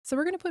So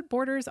we're going to put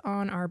borders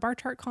on our bar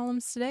chart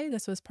columns today.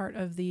 This was part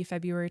of the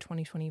February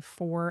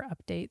 2024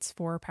 updates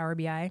for Power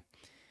BI.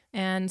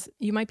 And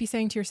you might be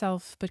saying to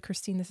yourself, but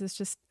Christine, this is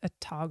just a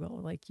toggle,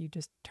 like you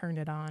just turned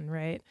it on,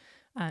 right?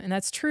 And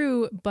that's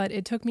true, but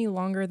it took me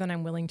longer than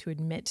I'm willing to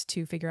admit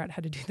to figure out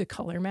how to do the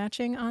color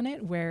matching on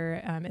it, where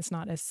it's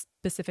not a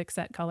specific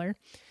set color.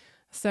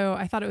 So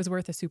I thought it was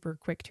worth a super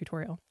quick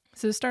tutorial.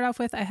 So to start off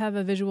with, I have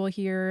a visual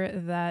here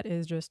that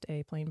is just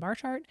a plain bar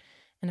chart.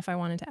 And if I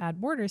wanted to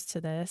add borders to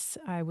this,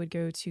 I would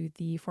go to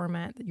the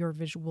Format Your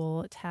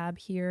Visual tab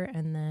here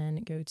and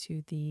then go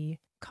to the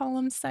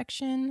Columns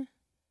section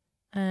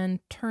and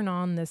turn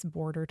on this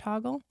border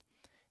toggle.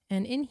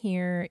 And in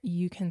here,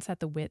 you can set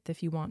the width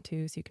if you want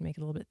to, so you can make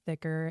it a little bit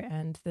thicker.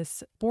 And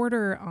this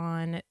border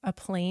on a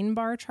plain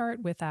bar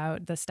chart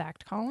without the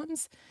stacked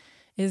columns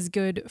is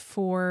good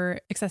for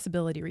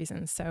accessibility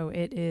reasons. So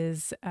it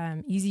is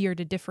easier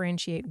to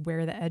differentiate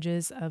where the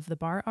edges of the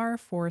bar are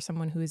for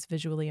someone who is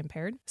visually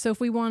impaired. So if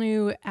we want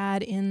to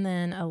add in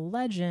then a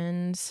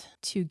legend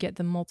to get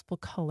the multiple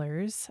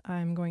colors,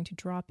 I'm going to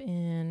drop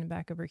in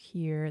back over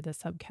here the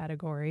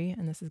subcategory,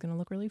 and this is going to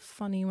look really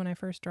funny when I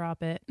first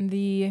drop it.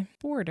 The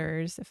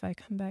borders, if I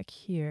come back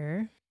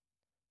here,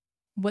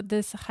 what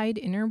this hide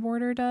inner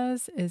border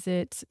does is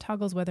it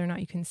toggles whether or not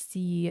you can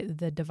see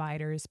the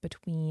dividers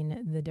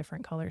between the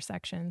different color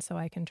sections. So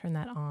I can turn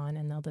that on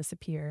and they'll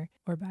disappear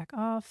or back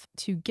off.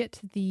 To get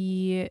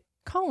the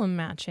column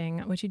matching,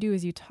 what you do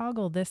is you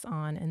toggle this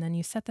on and then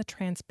you set the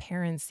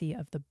transparency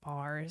of the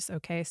bars,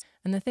 okay?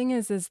 And the thing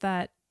is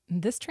that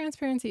this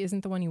transparency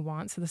isn't the one you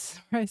want. So this is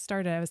where I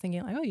started. I was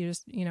thinking like, oh, you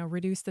just,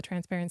 reduce the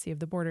transparency of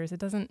the borders. It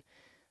doesn't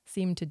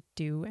seem to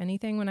do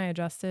anything when I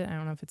adjust it. I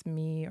don't know if it's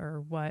me or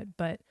what,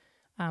 but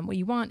what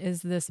you want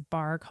is this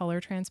bar color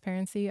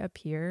transparency up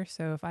here.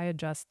 So if I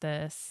adjust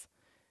this,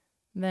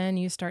 then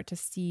you start to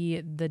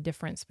see the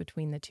difference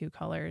between the two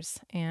colors.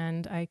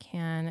 And I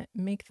can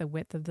make the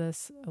width of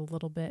this a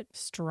little bit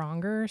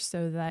stronger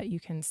so that you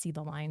can see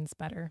the lines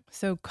better.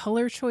 So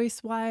color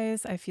choice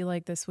wise, I feel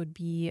like this would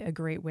be a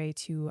great way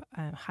to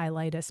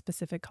highlight a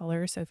specific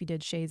color. So if you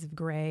did shades of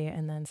gray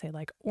and then say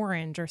like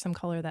orange or some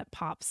color that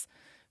pops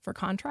for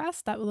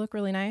contrast, that would look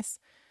really nice.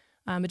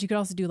 But you could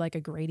also do like a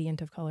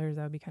gradient of colors.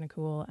 That would be kind of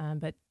cool.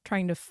 But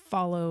trying to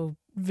follow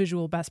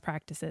visual best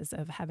practices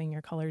of having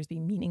your colors be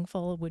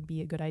meaningful would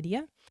be a good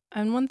idea.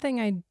 And one thing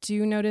I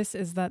do notice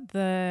is that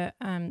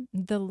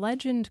the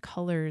legend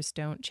colors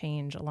don't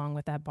change along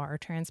with that bar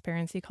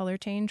transparency color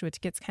change,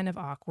 which gets kind of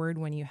awkward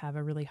when you have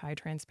a really high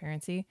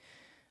transparency.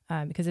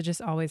 Because it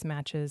just always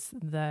matches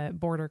the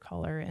border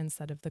color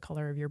instead of the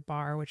color of your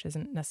bar, which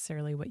isn't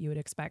necessarily what you would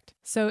expect.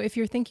 So if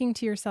you're thinking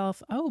to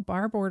yourself, oh,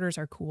 bar borders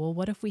are cool,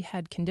 what if we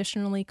had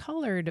conditionally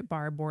colored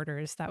bar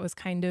borders? That was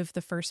kind of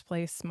the first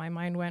place my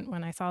mind went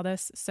when I saw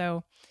this.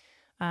 So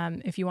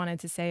if you wanted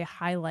to say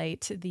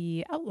highlight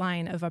the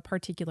outline of a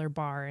particular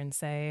bar and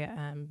say,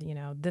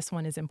 this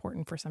one is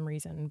important for some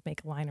reason,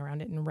 make a line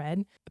around it in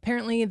red.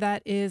 Apparently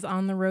that is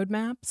on the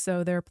roadmap.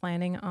 So they're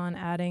planning on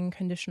adding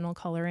conditional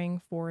coloring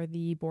for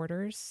the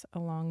borders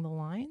along the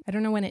line. I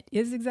don't know when it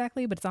is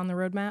exactly, but it's on the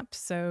roadmap.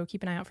 So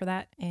keep an eye out for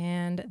that.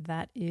 And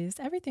that is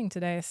everything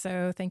today.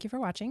 So thank you for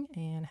watching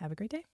and have a great day.